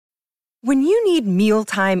When you need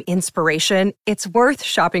mealtime inspiration, it's worth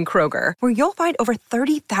shopping Kroger, where you'll find over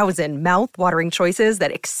 30,000 mouth-watering choices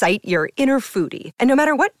that excite your inner foodie. And no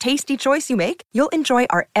matter what tasty choice you make, you'll enjoy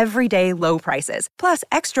our everyday low prices, plus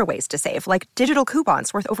extra ways to save, like digital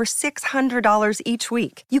coupons worth over $600 each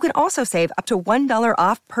week. You can also save up to $1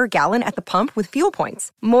 off per gallon at the pump with fuel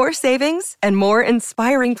points. More savings and more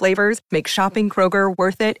inspiring flavors make shopping Kroger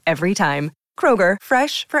worth it every time. Kroger,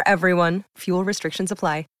 fresh for everyone. Fuel restrictions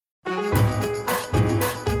apply.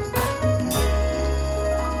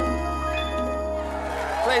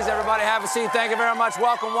 Please, everybody, have a seat. Thank you very much.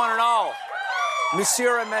 Welcome, one and all.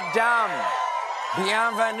 Monsieur and Madame,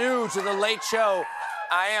 bienvenue to The Late Show.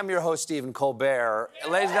 I am your host, Stephen Colbert.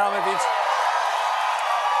 Ladies and gentlemen,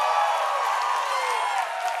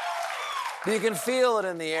 you can feel it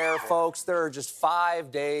in the air, folks. There are just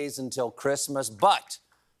 5 days until Christmas, but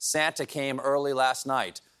Santa came early last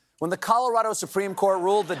night when the Colorado Supreme Court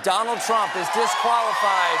ruled that Donald Trump is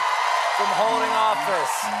disqualified from holding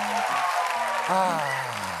office.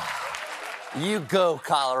 You go,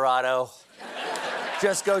 Colorado.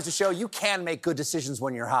 Just goes to show you can make good decisions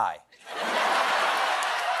when you're high.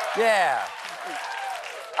 Yeah.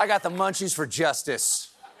 I got the munchies for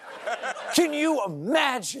justice. Can you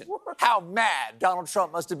imagine how mad Donald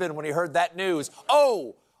Trump must have been when he heard that news?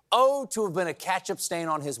 Oh, to have been a ketchup stain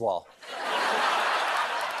on his wall.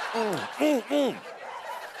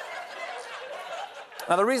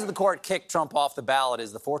 Now, the reason the court kicked Trump off the ballot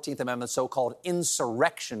is the 14th Amendment's so-called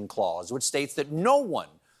insurrection clause, which states that no one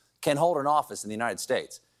can hold an office in the United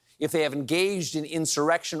States if they have engaged in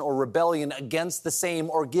insurrection or rebellion against the same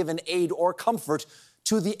or given aid or comfort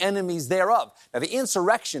to the enemies thereof. Now, the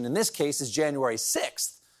insurrection in this case is January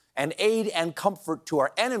 6th, and aid and comfort to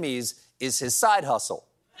our enemies is his side hustle.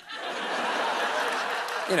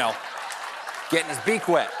 You know, getting his beak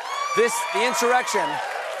wet.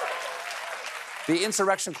 The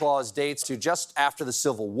insurrection clause dates to just after the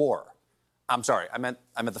Civil War. I'm sorry, I meant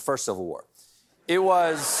the first Civil War. It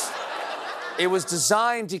was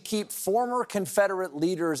designed to keep former Confederate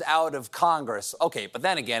leaders out of Congress. Okay, but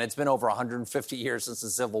then again, it's been over 150 years since the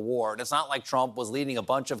Civil War, and it's not like Trump was leading a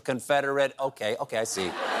bunch of Confederate... Okay, I see.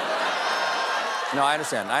 No, I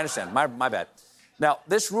understand. My bad. Now,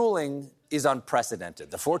 this ruling is unprecedented.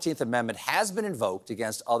 The 14th Amendment has been invoked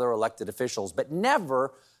against other elected officials, but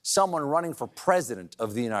never someone running for president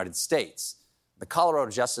of the United States. The Colorado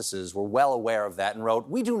justices were well aware of that and wrote,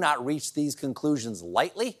 "We do not reach these conclusions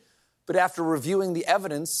lightly," but after reviewing the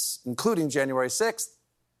evidence, including January 6th,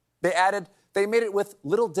 they added they made it with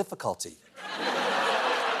little difficulty.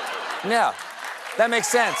 Yeah, that makes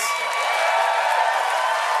sense.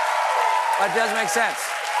 That does make sense.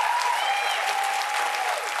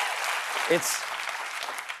 It's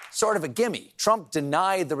sort of a gimme. Trump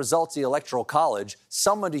denied the results of the Electoral College,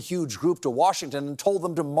 summoned a huge group to Washington, and told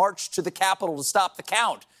them to march to the Capitol to stop the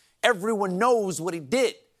count. Everyone knows what he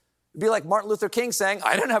did. It'd be like Martin Luther King saying,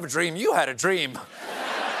 "I didn't have a dream, you had a dream."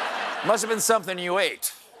 Must have been something you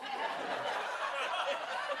ate.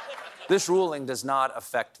 This ruling does not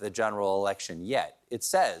affect the general election yet. It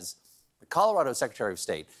says the Colorado Secretary of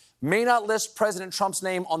State may not list President Trump's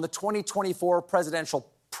name on the 2024 presidential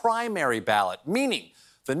primary ballot, meaning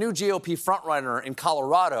the new GOP frontrunner in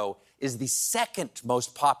Colorado is the second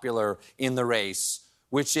most popular in the race,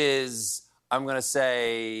 which is, I'm going to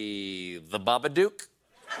say, the Babadook.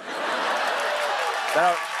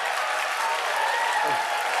 I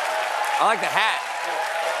like the hat.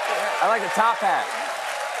 I like the top hat.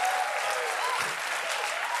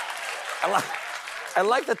 I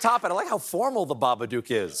like the top hat. I like how formal the Babadook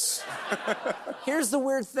is. Here's the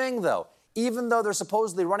weird thing, though. Even though they're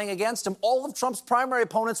supposedly running against him, all of Trump's primary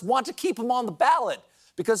opponents want to keep him on the ballot.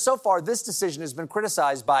 Because so far, this decision has been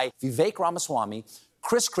criticized by Vivek Ramaswamy,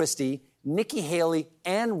 Chris Christie, Nikki Haley,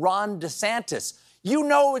 and Ron DeSantis. You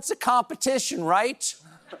know it's a competition, right?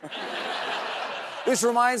 This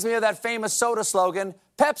reminds me of that famous soda slogan,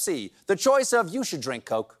 Pepsi, the choice of you should drink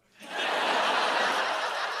Coke.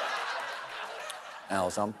 Now,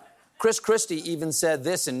 Chris Christie even said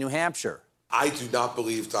this in New Hampshire. I do not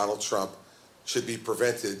believe Donald Trump should be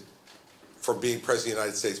prevented from being president of the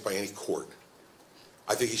United States by any court.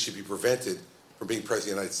 I think he should be prevented from being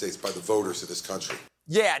president of the United States by the voters of this country.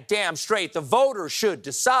 Yeah, damn straight. The voters should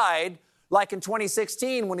decide, like in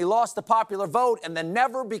 2016 when he lost the popular vote and then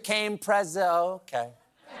never became president. Okay.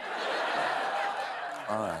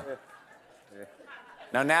 All right.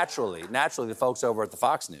 Now, naturally, the folks over at the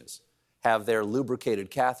Fox News have their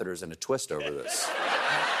lubricated catheters in a twist over this.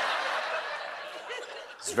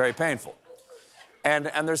 It's very painful. And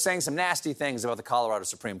they're saying some nasty things about the Colorado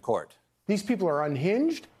Supreme Court. These people are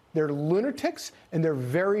unhinged. They're lunatics, and they're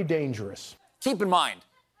very dangerous. Keep in mind,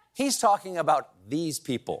 he's talking about these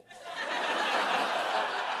people.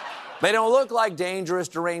 They don't look like dangerous,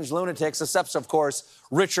 deranged lunatics, except, of course,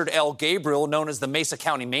 Richard L. Gabriel, known as the Mesa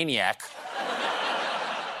County Maniac.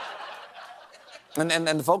 And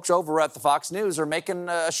the folks over at the Fox News are making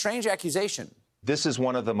a strange accusation. This is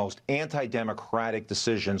one of the most anti-democratic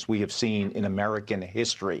decisions we have seen in American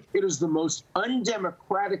history. It is the most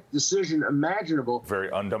undemocratic decision imaginable.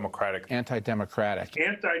 Very undemocratic. Anti-democratic.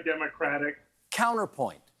 Anti-democratic.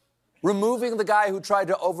 Counterpoint. Removing the guy who tried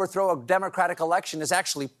to overthrow a democratic election is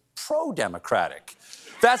actually pro-democratic.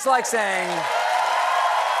 That's like saying...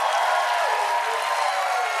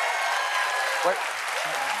 What?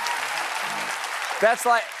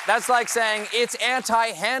 That's like saying it's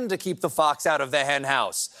anti-hen to keep the fox out of the hen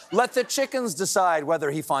house. Let the chickens decide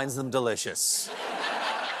whether he finds them delicious.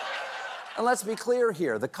 And let's be clear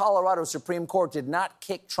here. The Colorado Supreme Court did not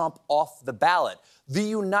kick Trump off the ballot. The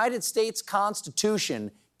United States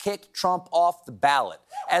Constitution kicked Trump off the ballot.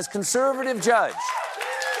 As conservative judge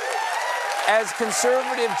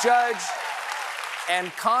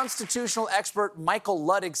and constitutional expert Michael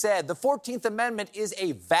Ludwig said, the 14th Amendment is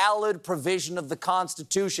a valid provision of the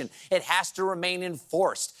Constitution. It has to remain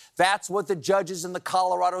enforced. That's what the judges in the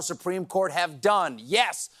Colorado Supreme Court have done.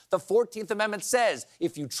 Yes, the 14th Amendment says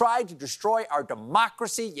if you try to destroy our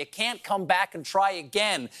democracy, you can't come back and try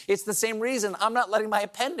again. It's the same reason I'm not letting my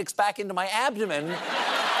appendix back into my abdomen,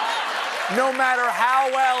 no matter how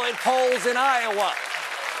well it polls in Iowa.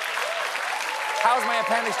 How's my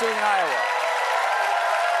appendix doing in Iowa?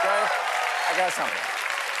 Okay? I got something.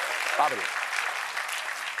 Bobby.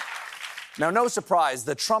 Now, no surprise,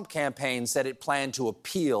 the Trump campaign said it planned to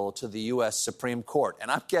appeal to the U.S. Supreme Court. And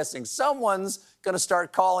I'm guessing someone's going to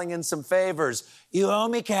start calling in some favors. You owe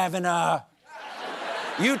me, Kavanaugh.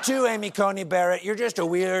 You too, Amy Coney Barrett. You're just a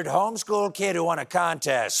weird homeschool kid who won a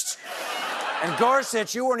contest. And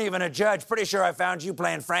Gorsuch, you weren't even a judge. Pretty sure I found you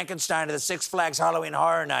playing Frankenstein at the Six Flags Halloween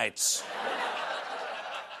Horror Nights.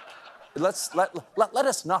 Let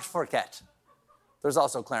us not forget, there's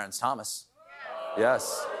also Clarence Thomas.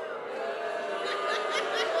 Yes.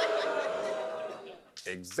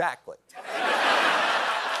 Exactly.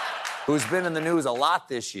 Who's been in the news a lot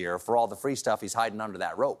this year for all the free stuff he's hiding under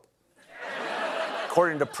that rope.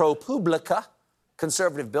 According to ProPublica,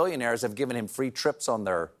 conservative billionaires have given him free trips on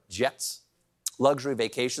their jets, luxury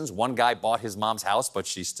vacations. One guy bought his mom's house, but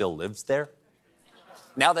she still lives there.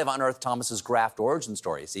 Now they've unearthed Thomas's graft origin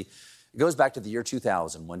story. See, it goes back to the year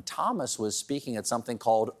 2000 when Thomas was speaking at something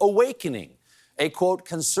called Awakening, a, quote,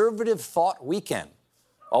 conservative thought weekend.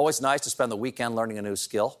 Always nice to spend the weekend learning a new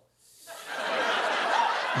skill.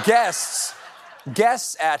 Guests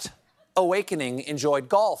at Awakening enjoyed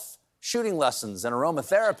golf, shooting lessons, and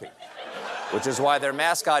aromatherapy, which is why their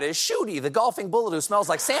mascot is Shooty, the golfing bullet who smells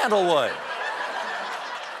like sandalwood.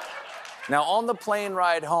 Now, on the plane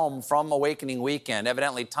ride home from Awakening weekend,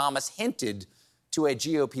 evidently Thomas hinted to a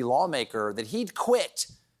GOP lawmaker that he'd quit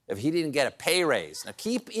if he didn't get a pay raise. Now,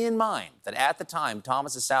 keep in mind that at the time,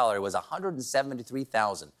 Thomas's salary was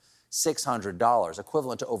 $173,600,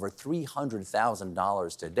 equivalent to over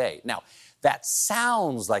 $300,000 today. Now, that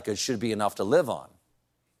sounds like it should be enough to live on.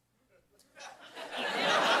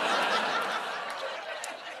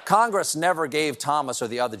 Congress never gave Thomas or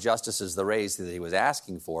the other justices the raise that he was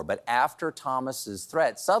asking for, but after Thomas's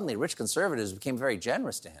threat, suddenly rich conservatives became very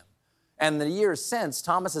generous to him. And in the years since,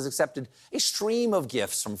 Thomas has accepted a stream of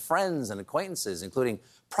gifts from friends and acquaintances, including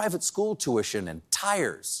private school tuition and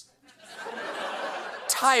tires.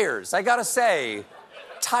 Tires, I gotta say,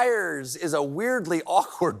 tires is a weirdly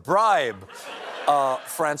awkward bribe.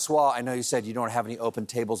 Francois, I know you said you don't have any open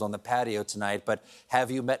tables on the patio tonight, but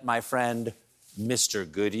have you met my friend, Mr.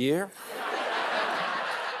 Goodyear?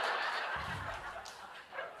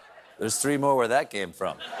 There's three more where that came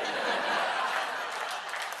from.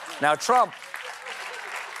 Now,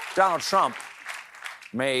 Donald Trump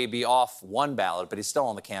may be off one ballot, but he's still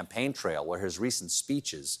on the campaign trail, where his recent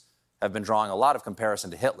speeches have been drawing a lot of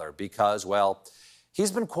comparison to Hitler because, well,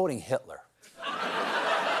 he's been quoting Hitler.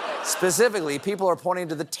 Specifically, people are pointing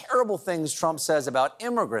to the terrible things Trump says about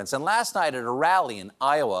immigrants. And last night at a rally in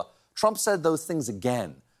Iowa, Trump said those things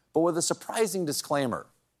again, but with a surprising disclaimer.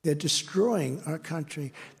 They're destroying our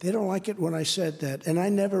country. They don't like it when I said that. And I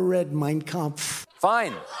never read Mein Kampf.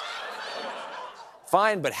 Fine.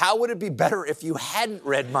 Fine, but how would it be better if you hadn't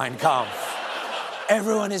read Mein Kampf?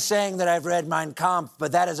 Everyone is saying that I've read Mein Kampf,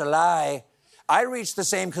 but that is a lie. I reached the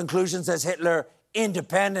same conclusions as Hitler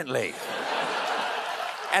independently.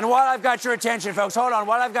 And while I've got your attention, folks, hold on.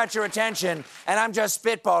 While I've got your attention, and I'm just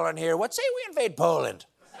spitballing here, what say we invade Poland?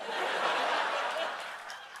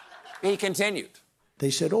 He continued. They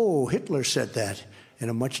said, oh, Hitler said that in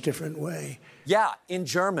a much different way. Yeah, in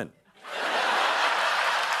German.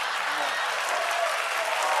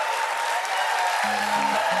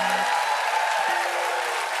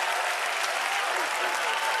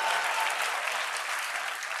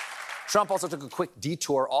 Trump also took a quick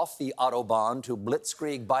detour off the Autobahn to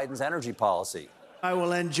blitzkrieg Biden's energy policy. I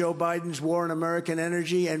will end Joe Biden's war on American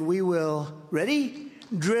energy, and we will, ready?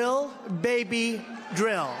 Drill, baby,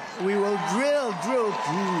 drill. We will drill.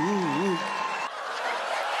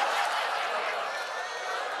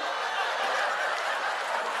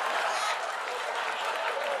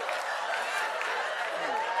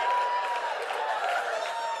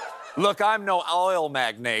 Look, I'm no oil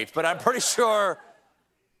magnate, but I'm pretty sure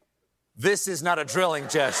this is not a drilling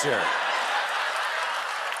gesture.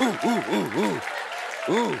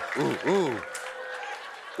 Ooh.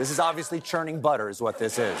 This is obviously churning butter is what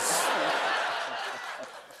this is.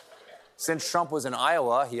 Since Trump was in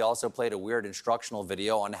Iowa, he also played a weird instructional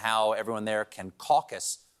video on how everyone there can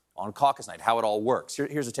caucus on caucus night, how it all works.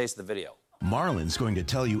 Here's a taste of the video. Marlon's going to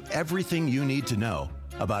tell you everything you need to know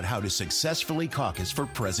about how to successfully caucus for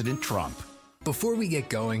President Trump. Before we get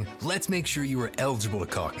going, let's make sure you are eligible to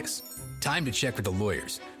caucus. Time to check with the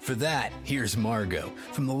lawyers. For that, here's Margot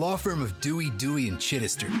from the law firm of Dewey and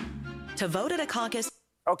Chittister. To vote at a caucus...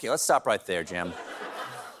 Okay, let's stop right there, Jim.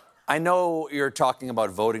 I know you're talking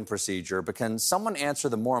about voting procedure, but can someone answer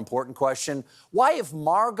the more important question? Why, if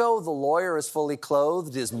Margot, the lawyer, is fully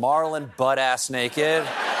clothed, is Marlon butt-ass naked?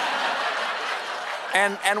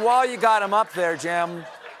 And while you got him up there, Jim,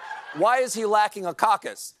 why is he lacking a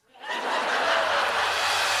caucus? We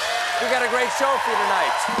got a great show for you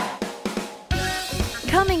tonight.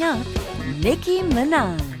 Coming up, Nicki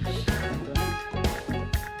Minaj.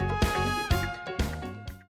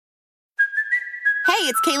 Hey,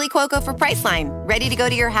 it's Kaylee Cuoco for Priceline. Ready to go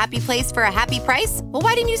to your happy place for a happy price? Well,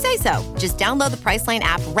 why didn't you say so? Just download the Priceline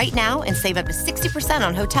app right now and save up to 60%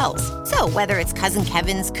 on hotels. So whether it's Cousin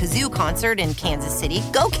Kevin's Kazoo Concert in Kansas City,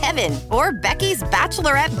 go Kevin, or Becky's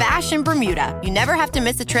Bachelorette Bash in Bermuda, you never have to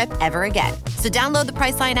miss a trip ever again. So download the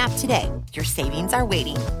Priceline app today. Your savings are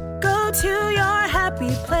waiting. Go to your happy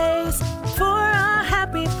place for a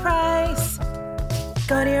happy price.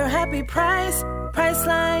 Go to your happy price,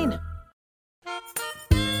 Priceline.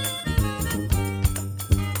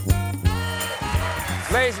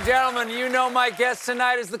 Ladies and gentlemen, you know my guest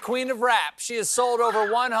tonight is the queen of rap. She has sold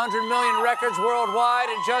over 100 million records worldwide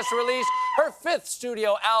and just released her 5th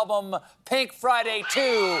studio album, Pink Friday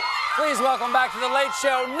 2. Please welcome back to The Late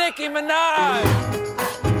Show, Nicki Minaj.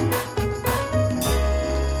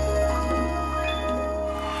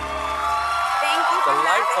 Thank you for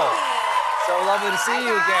Delightful. having me. So lovely to see Hi,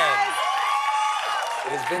 you guys. again.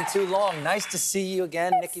 It has been too long. Nice to see you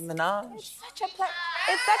again, Nicki Minaj. It's such a pleasure to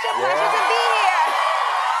be here.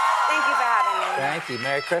 Thank you for having me. Thank you.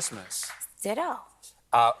 Merry Christmas. Ditto.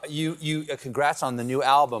 Congrats on the new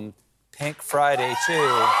album, Pink Friday 2.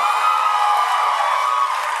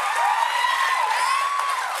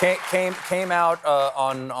 Came out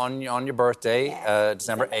on your birthday,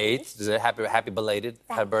 December 8th. Happy belated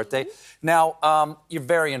birthday. Now, you're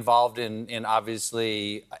very involved in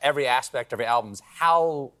obviously every aspect of your albums.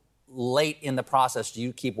 How late in the process do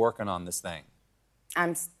you keep working on this thing?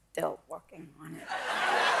 I'm still working on it.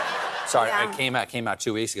 Sorry, Yeah. it came out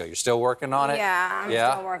 2 weeks ago. You're still working on it? Yeah, I'm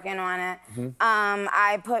still working on it. Mm-hmm.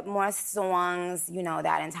 I put more songs,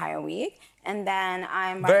 that entire week. And then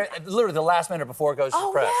I'm... Literally the last minute before it goes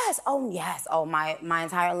to press. Yes. Oh, my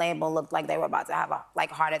entire label looked like they were about to have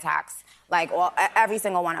heart attacks. Every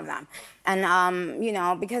single one of them. And,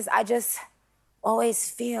 because I just always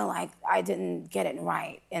feel like I didn't get it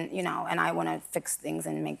right. And, and I want to fix things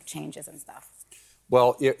and make changes and stuff.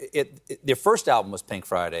 Well, your first album was Pink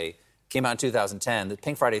Friday. Came out in 2010. The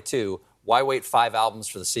Pink Friday 2, why wait 5 albums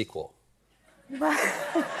for the sequel?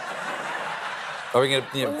 Are we going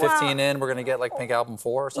to, 15 in, we're going to get Pink Album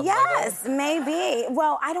 4 or something like that? Yes, maybe.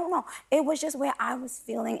 Well, I don't know. It was just where I was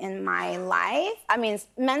feeling in my life. I mean,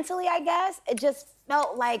 mentally, I guess. It just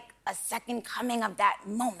felt like a second coming of that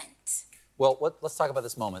moment. Well, let's talk about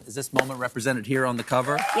this moment. Is this moment represented here on the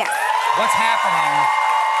cover? Yes. What's happening?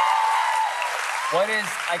 What is,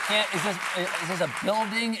 is this a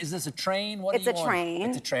building? Is this a train? It's a train.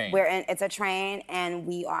 It's a train. It's a train, and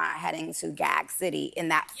we are heading to Gag City in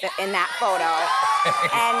that photo.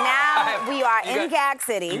 And now we are in Gag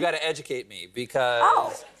City. You got to educate me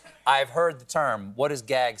because I've heard the term. What is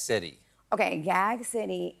Gag City? Okay, Gag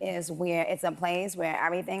City is where it's a place where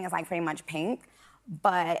everything is pretty much pink.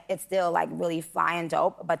 but it's still like really fly and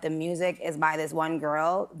dope. But the music is by this one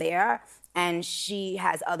girl there, and she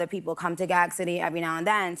has other people come to Gag City every now and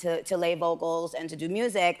then to lay vocals and to do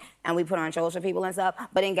music, and we put on shows for people and stuff.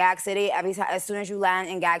 But in Gag City, as soon as you land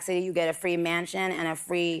in Gag City, you get a free mansion and a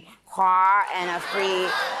free car and a free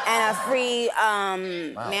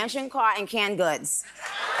mansion, car, and canned goods.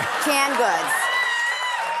 Canned goods.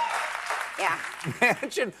 Yeah.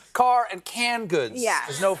 Mansion, car, and canned goods. Yeah.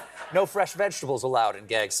 There's no fresh vegetables allowed in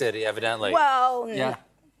Gag City, evidently. Well, yeah.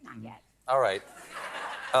 Not yet. All right.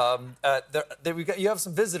 You have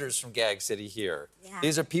some visitors from Gag City here. Yeah.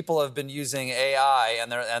 These are people who have been using AI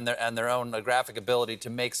and their own graphic ability to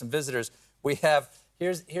make some visitors. We have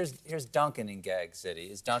here's Duncan in Gag City.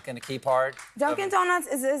 Is Duncan a key part? Dunkin' Donuts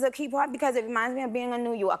is a key part because it reminds me of being a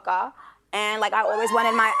New Yorker. And like I always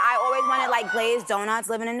wanted like glazed donuts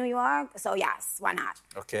living in New York. So yes, why not?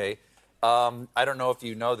 Okay. I don't know if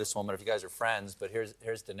you know this woman, if you guys are friends, but here's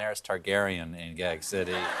Daenerys Targaryen in Gag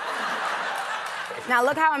City. Now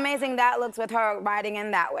look how amazing that looks with her riding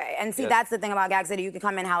in that way. And see, that's the thing about Gag City. You can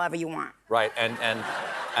come in however you want. Right, and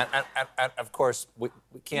of course, we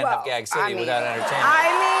can't have Gag City without entertainment.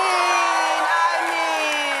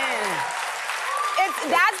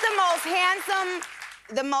 That's the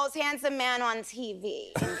most handsome man on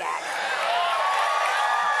TV in Gag.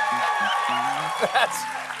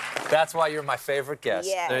 That's why you're my favorite guest.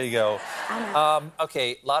 Yes. There you go.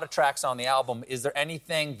 Okay, a lot of tracks on the album. Is there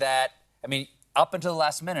anything that, up until the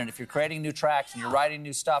last minute, if you're creating new tracks and you're writing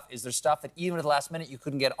new stuff, is there stuff that even at the last minute you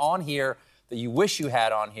couldn't get on here that you wish you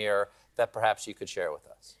had on here that perhaps you could share with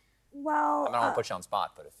us? Well, I don't want to put you on the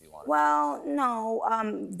spot, but if you want. Well, no.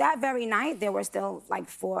 That very night, there were still like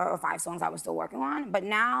 4 or 5 songs I was still working on, but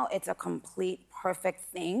now it's a complete, perfect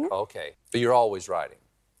thing. Okay, but you're always writing.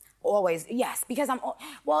 Always, yes, because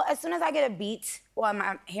as soon as I get a beat or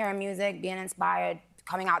I'm hearing music, being inspired,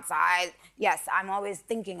 coming outside, yes, I'm always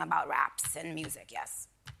thinking about raps and music, yes.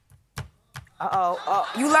 Uh-oh,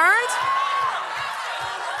 you learned?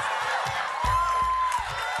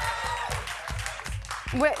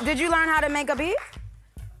 Wait, did you learn how to make a beat?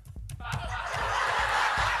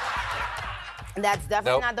 That's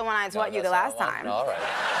definitely not the one I taught you the last time. No, all right.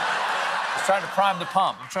 I was trying to prime the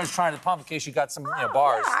pump. I'm trying to prime the pump in case you got some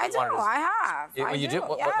bars. Yeah, I do. I have. You do?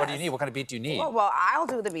 Yes. What do you need? What kind of beat do you need? Well, I'll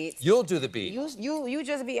do the beats. You'll do the beat. You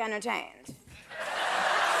just be entertained.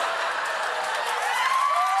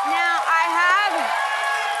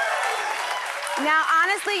 Now,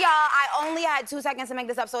 honestly, y'all, I only had 2 seconds to make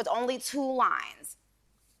this up, so it's only 2 lines.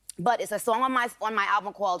 But it's a song on my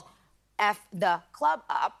album called F the Club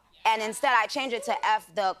Up, and instead I changed it to F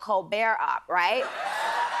the Colbert Up, right?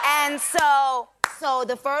 And so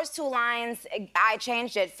the first 2 lines, I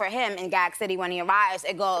changed it for him in Gag City when he arrives.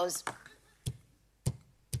 It goes,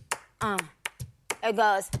 high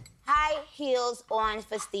heels on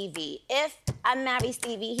for Stevie. If I marry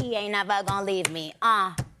Stevie, he ain't never gonna leave me.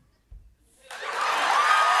 What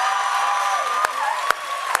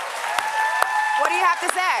do you have to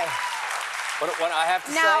say? What I have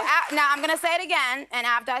to say? Now I'm gonna say it again, and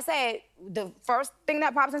after I say it, the first thing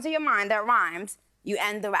that pops into your mind that rhymes, you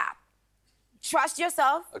end the rap. Trust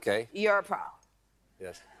yourself. Okay. You're a pro.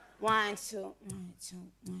 Yes. 1, 2, 1, 2,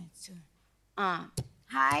 1, 2.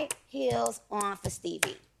 High heels on for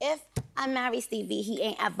Stevie. If I marry Stevie, he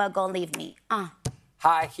ain't ever gonna leave me.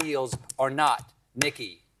 High heels or not,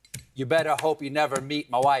 Nicki, you better hope you never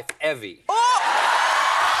meet my wife, Evie. Oh!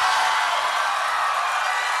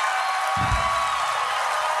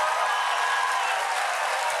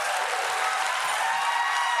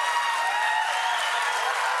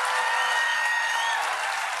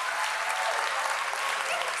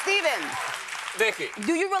 Steven. Nicki.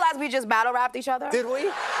 Do you realize we just battle rapped each other? Did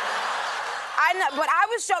we? I know, but I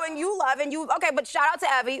was showing you love and you. Okay, but shout out to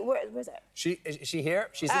Evie. Where's it? Is she here?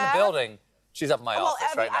 She's in the building. She's up in my office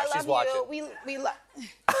Evie, right now. She's watching. We love.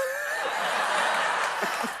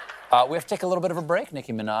 We have to take a little bit of a break,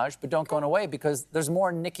 Nicki Minaj, but don't go away because there's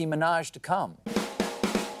more Nicki Minaj to come.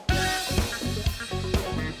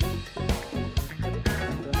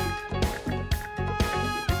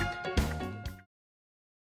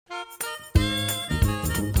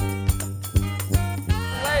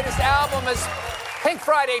 Album is Pink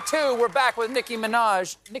Friday 2. We're back with Nicki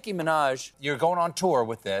Minaj. Nicki Minaj, you're going on tour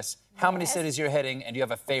with this. How many cities you're hitting, and do you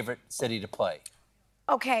have a favorite city to play?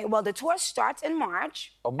 Okay, well, the tour starts in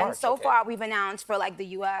March. Oh, March, and so far, we've announced for like the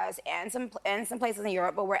U.S. and some places in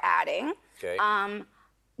Europe, but we're adding. Okay.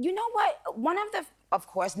 You know what? Of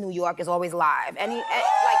course, New York is always live. New York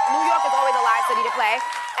is always a live city to play.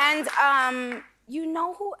 And you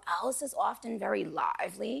know who else is often very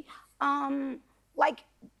lively?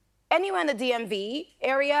 Anywhere in the DMV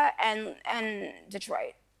area and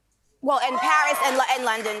Detroit. Well, and Paris and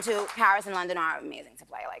London too. Paris and London are amazing to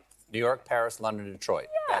play. Like New York, Paris, London, Detroit.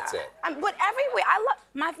 yeah. That's it. But everywhere,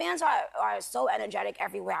 my fans are so energetic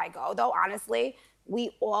everywhere I go. Though honestly,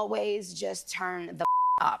 we always just turn the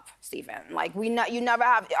up, Stephen. Like you never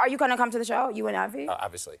have. Are you gonna come to the show? You and Effie?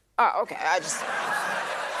 Obviously. Oh, okay. I just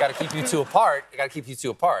got to keep you two apart. I got to keep you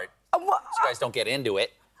two apart. Well, so you guys don't get into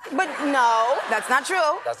it. But no, that's not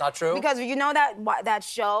true. That's not true? Because you know that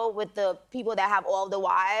show with the people that have all the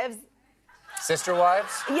wives? Sister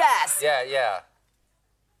wives? Yes. Yeah. Yeah.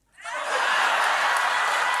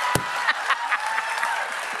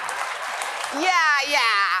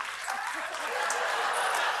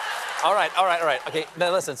 All right. Okay,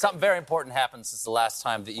 now listen, something very important happened since the last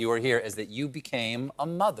time that you were here is that you became a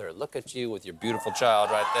mother. Look at you with your beautiful child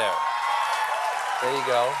right there. There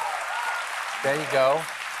you go.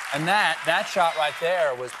 And that shot right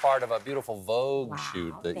there was part of a beautiful Vogue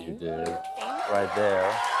shoot that you did. Right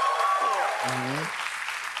there.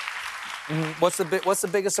 What's the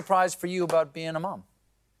biggest surprise for you about being a mom?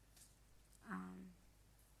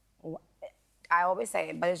 I always say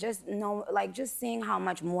it, but it's just just seeing how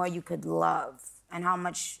much more you could love and how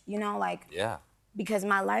much, Yeah. Because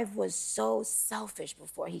my life was so selfish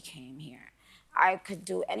before he came here. I could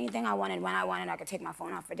do anything I wanted when I wanted. I could take my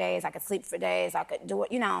phone off for days. I could sleep for days. I could do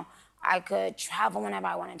it, I could travel whenever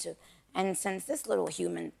I wanted to. And since this little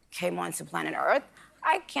human came onto planet Earth,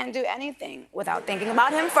 I can't do anything without thinking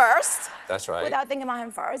about him first. That's right. Without thinking about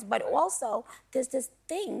him first. But also, there's this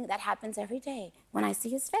thing that happens every day when I see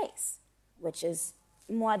his face, which is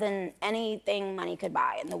more than anything money could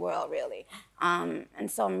buy in the world, really. And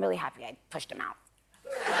so I'm really happy I pushed him out.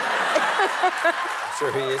 I'm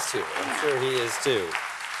sure he is too.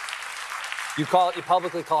 You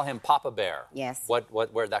publicly call him Papa Bear. Yes.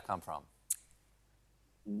 Where'd that come from?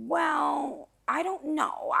 Well, I don't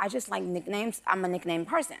know. I just like nicknames. I'm a nickname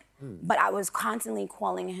person. But I was constantly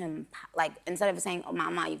calling him, instead of saying, oh,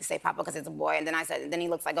 Mama, you can say Papa because it's a boy. And then he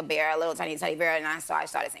looks like a bear, a little tiny teddy bear. And so I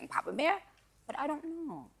started saying Papa Bear. But I don't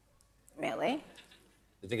know, really.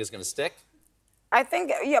 You think it's gonna stick? I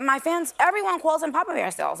think, my fans, everyone calls him Papa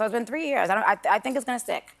Bear still. So it's been 3 years. I think it's gonna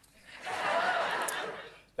stick.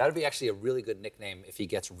 That would be actually a really good nickname if he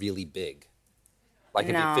gets really big. Like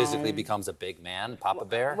if he physically becomes a big man, Papa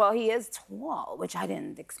Bear? Well, he is tall, which I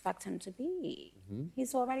didn't expect him to be.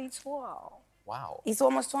 He's already tall. Wow. He's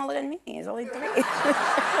almost taller than me. He's only 3.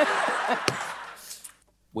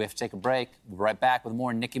 We have to take a break. We'll be right back with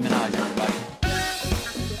more Nicki Minaj, everybody.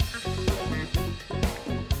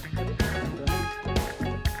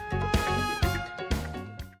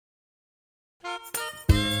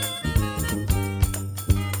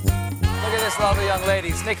 Look at this lovely young lady.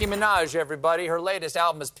 It's Nicki Minaj, everybody. Her latest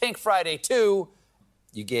album is Pink Friday 2.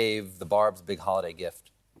 You gave the Barbs a big holiday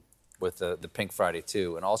gift with the Pink Friday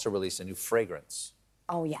 2 and also released a new fragrance.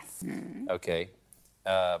 Oh, yes. Okay.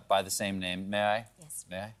 By the same name. May I? Yes.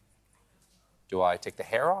 May I? Do I take the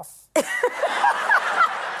hair off?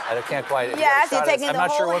 I can't quite. Yes, you're taking I'm the not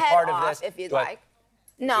whole sure what head part off, of this. if you'd like.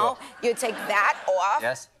 No, you take that off.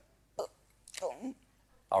 Yes. Boom.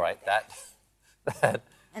 All right, that.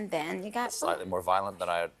 And then you got Slightly more violent than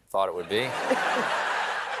I thought it would be.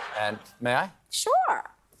 And may I? Sure.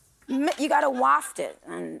 You gotta waft it,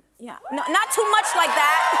 and yeah, no, not too much like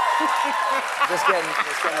that. just getting a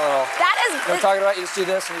little. That is. You know what I'm talking about? You just do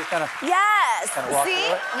this and you kind of. Yes. Kind of walk See?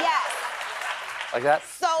 through it. Yes. Like that.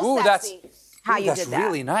 So Ooh, sexy. How you that's did that?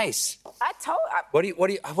 really nice. I told. What do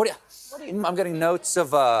you? I'm getting notes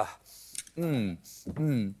of it's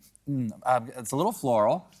a little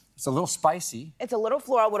floral. It's a little spicy. It's a little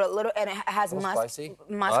floral with a little, and it has musk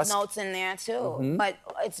Musk notes in there too. But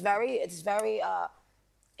it's very.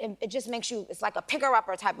 It just makes you. It's like a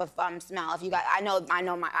picker-upper type of smell. If you got, I know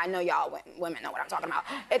y'all women know what I'm talking about.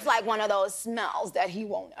 It's like one of those smells that he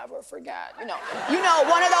won't ever forget. You know,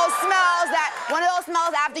 one of those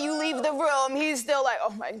smells after you leave the room, he's still like,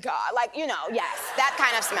 oh my God, yes, that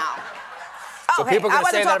kind of smell. So people are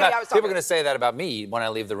going to say that about me when I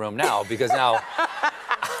leave the room now because now.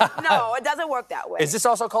 No, it doesn't work that way. Is this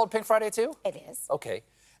also called Pink Friday too? It is. Okay.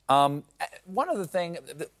 One other thing,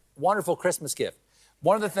 wonderful Christmas gift.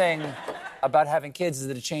 One other thing about having kids is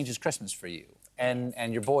that it changes Christmas for you. And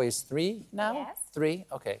your boy is 3 now? Yes. 3?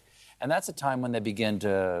 Okay. And that's a time when they begin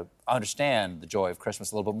to understand the joy of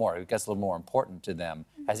Christmas a little bit more. It gets a little more important to them.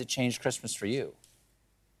 Has it changed Christmas for you?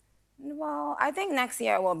 Well, I think next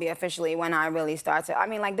year will be officially when I really start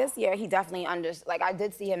to. This year he definitely understood. I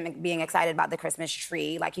did see him being excited about the Christmas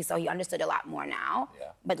tree. He understood a lot more now.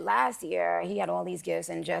 Yeah. But last year he had all these gifts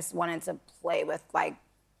and just wanted to play with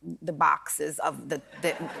the boxes of the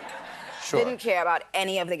Sure. didn't care about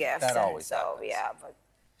any of the gifts. That always so yeah. But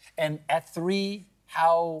And at 3,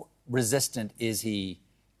 how resistant is he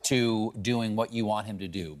to doing what you want him to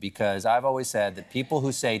do? Because I've always said that people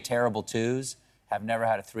who say terrible 2s have never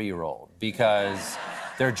had a 3-year-old because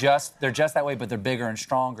they're just that way, but they're bigger and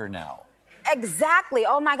stronger now. Exactly.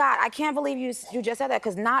 Oh my God, I can't believe you just said that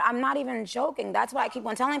because I'm not even joking. That's why I keep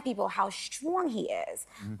on telling people how strong he is.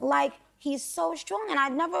 Mm-hmm. Like he's so strong, and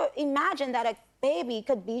I've never imagined that a baby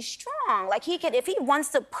could be strong. Like he could, if he wants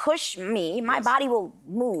to push me, my body will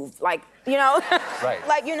move. Like Right.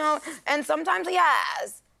 Like and sometimes he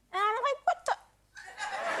has, and I'm like, what the.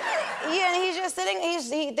 Yeah, and he's just sitting.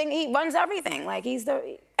 He runs everything. Like he's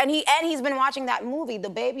he's been watching that movie, The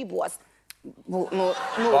Baby Boss movie,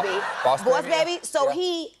 Boss Baby. Yeah. So Yeah.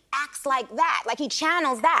 he acts like that. Like he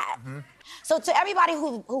channels that. Mm-hmm. So to everybody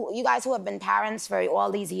who you guys who have been parents for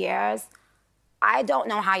all these years, I don't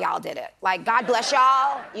know how y'all did it. Like God bless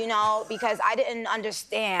y'all, because I didn't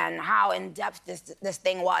understand how in depth this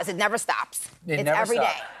thing was. It never stops. It's never every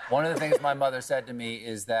stopped. day. One of the things my mother said to me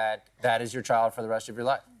is that is your child for the rest of your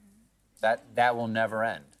life. That will never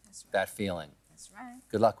end. That feeling. That's right.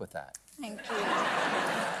 Good luck with that. Thank you.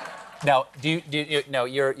 Now,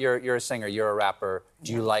 you're a singer, you're a rapper.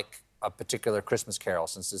 Do you like a particular Christmas carol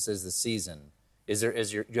since this is the season? Do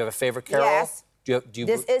you have a favorite carol? Yes. Do you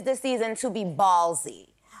This is the season to be ballsy.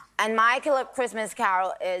 And my Christmas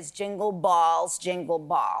carol is Jingle Balls, Jingle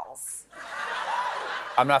Balls.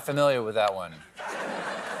 I'm not familiar with that one.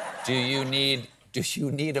 Do you need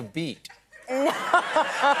a beat? No,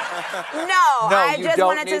 I just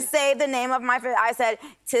wanted to say the name of my favorite. I said,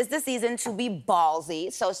 "'Tis the season to be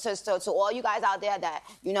ballsy." So to all you guys out there that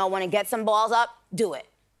want to get some balls up, do it.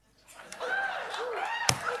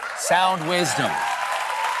 Sound wisdom.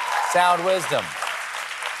 Sound wisdom.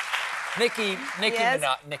 Nicki Yes?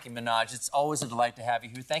 Minaj, it's always a delight to have you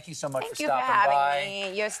here. Thank you so much Thank for you for stopping having by.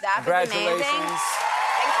 me. Your staff is Congratulations. amazing.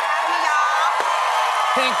 Thanks for having me,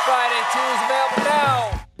 y'all. Pink Friday 2 is available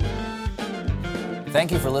now.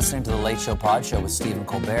 Thank you for listening to The Late Show Pod Show with Stephen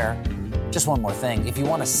Colbert. Just one more thing. If you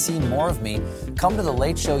want to see more of me, come to The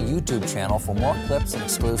Late Show YouTube channel for more clips and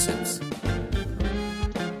exclusives.